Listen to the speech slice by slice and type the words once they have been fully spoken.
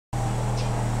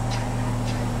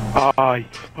Ay.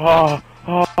 Oh.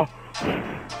 Oh.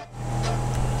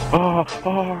 Oh.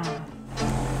 Oh.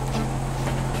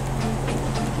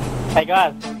 Hey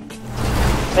guys.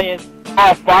 There he is.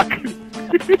 Oh fuck.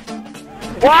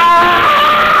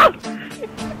 Wow!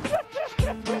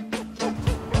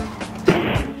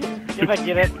 If I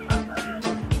get it.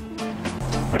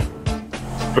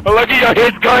 Look at your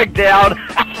head going down.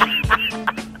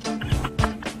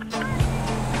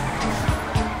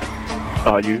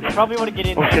 Oh, you. Probably want to get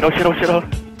in. Oh shit! Oh shit! Oh shit! Oh.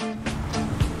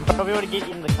 Probably want to get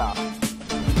in the car.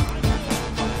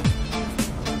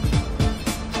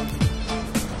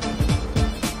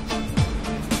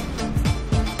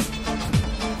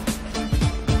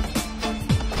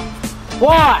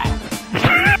 Why?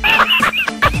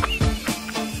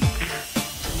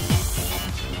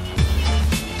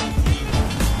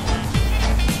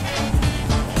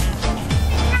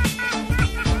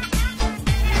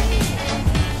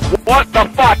 What the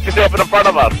fuck just happened in front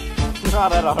of us? I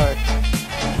don't know.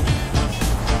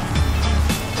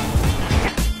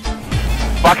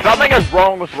 Fuck, something is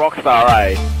wrong with Rockstar,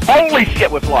 eh? Holy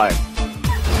shit, we're flying.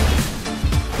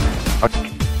 Okay.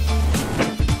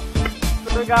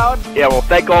 Where we going? Yeah, well,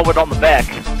 thank God we're on the back.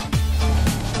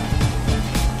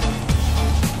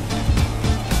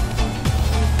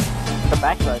 The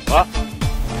back though. What?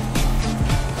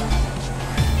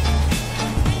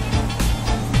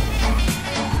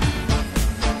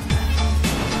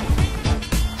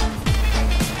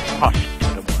 Oh, shit,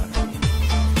 it worked.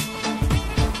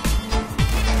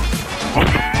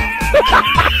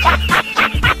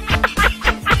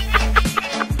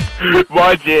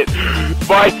 My jet.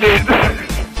 My jet.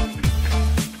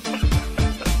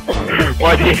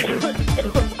 My jet.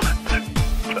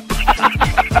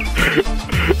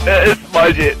 It's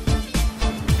my jet.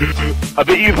 I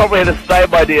bet you probably had the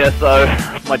same idea, so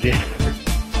my jet.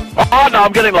 Oh no,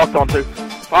 I'm getting locked onto.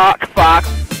 Fuck, fuck.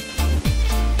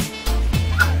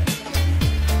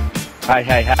 Hey,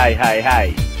 hey, hey, hey,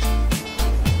 hey.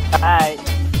 Hey.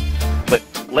 But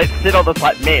let's sit on this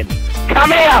like men.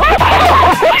 Come here!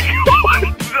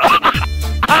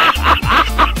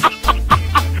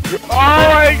 Oh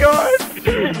my god!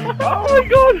 Oh my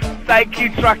god! Thank you,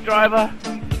 truck driver.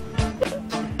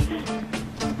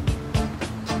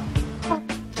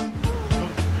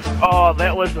 Oh,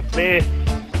 that was the best.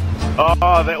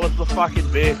 Oh, that was the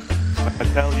fucking best. I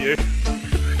tell you.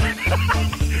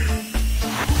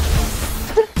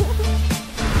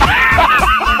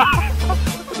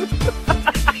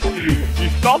 You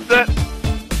stopped it!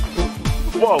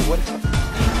 Whoa, what is that?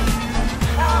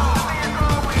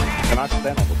 Can I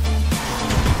stand on this?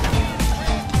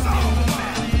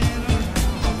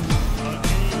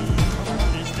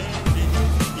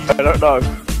 I don't know.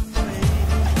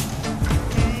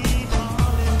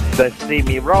 They see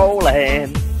me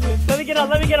rolling. Let me get on,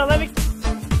 let me get on, let me...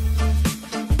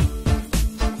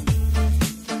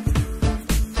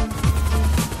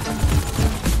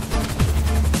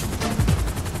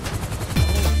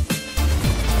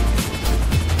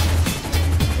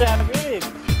 Yeah, really.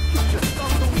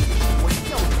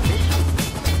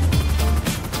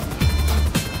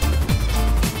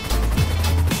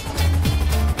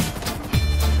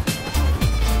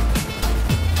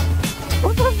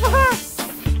 What the fuck?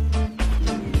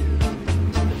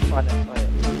 Just find that fire.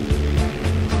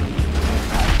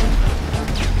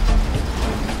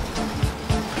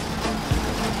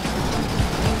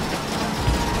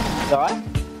 Die?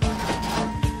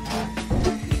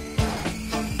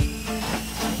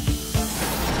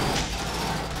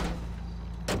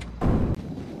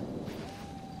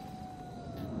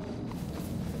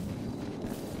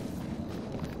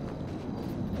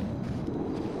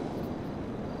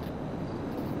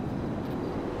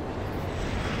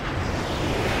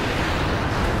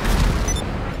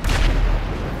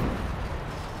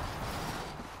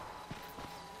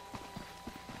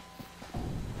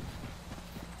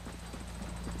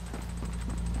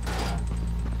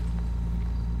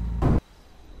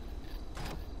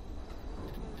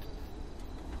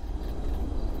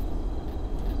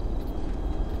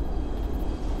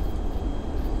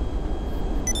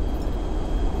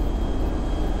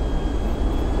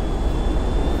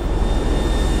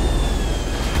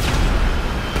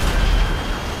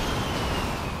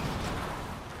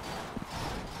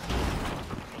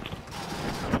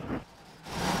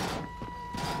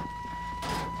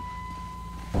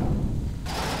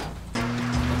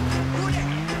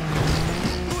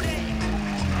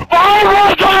 Oh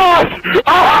my god!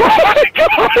 Oh my god!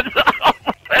 Oh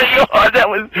my god, that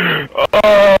was...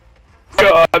 Oh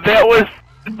god, that was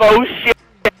bullshit!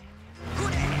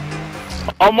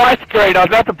 On my screen, I was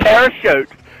about to parachute,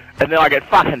 and then I get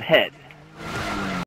fucking hit.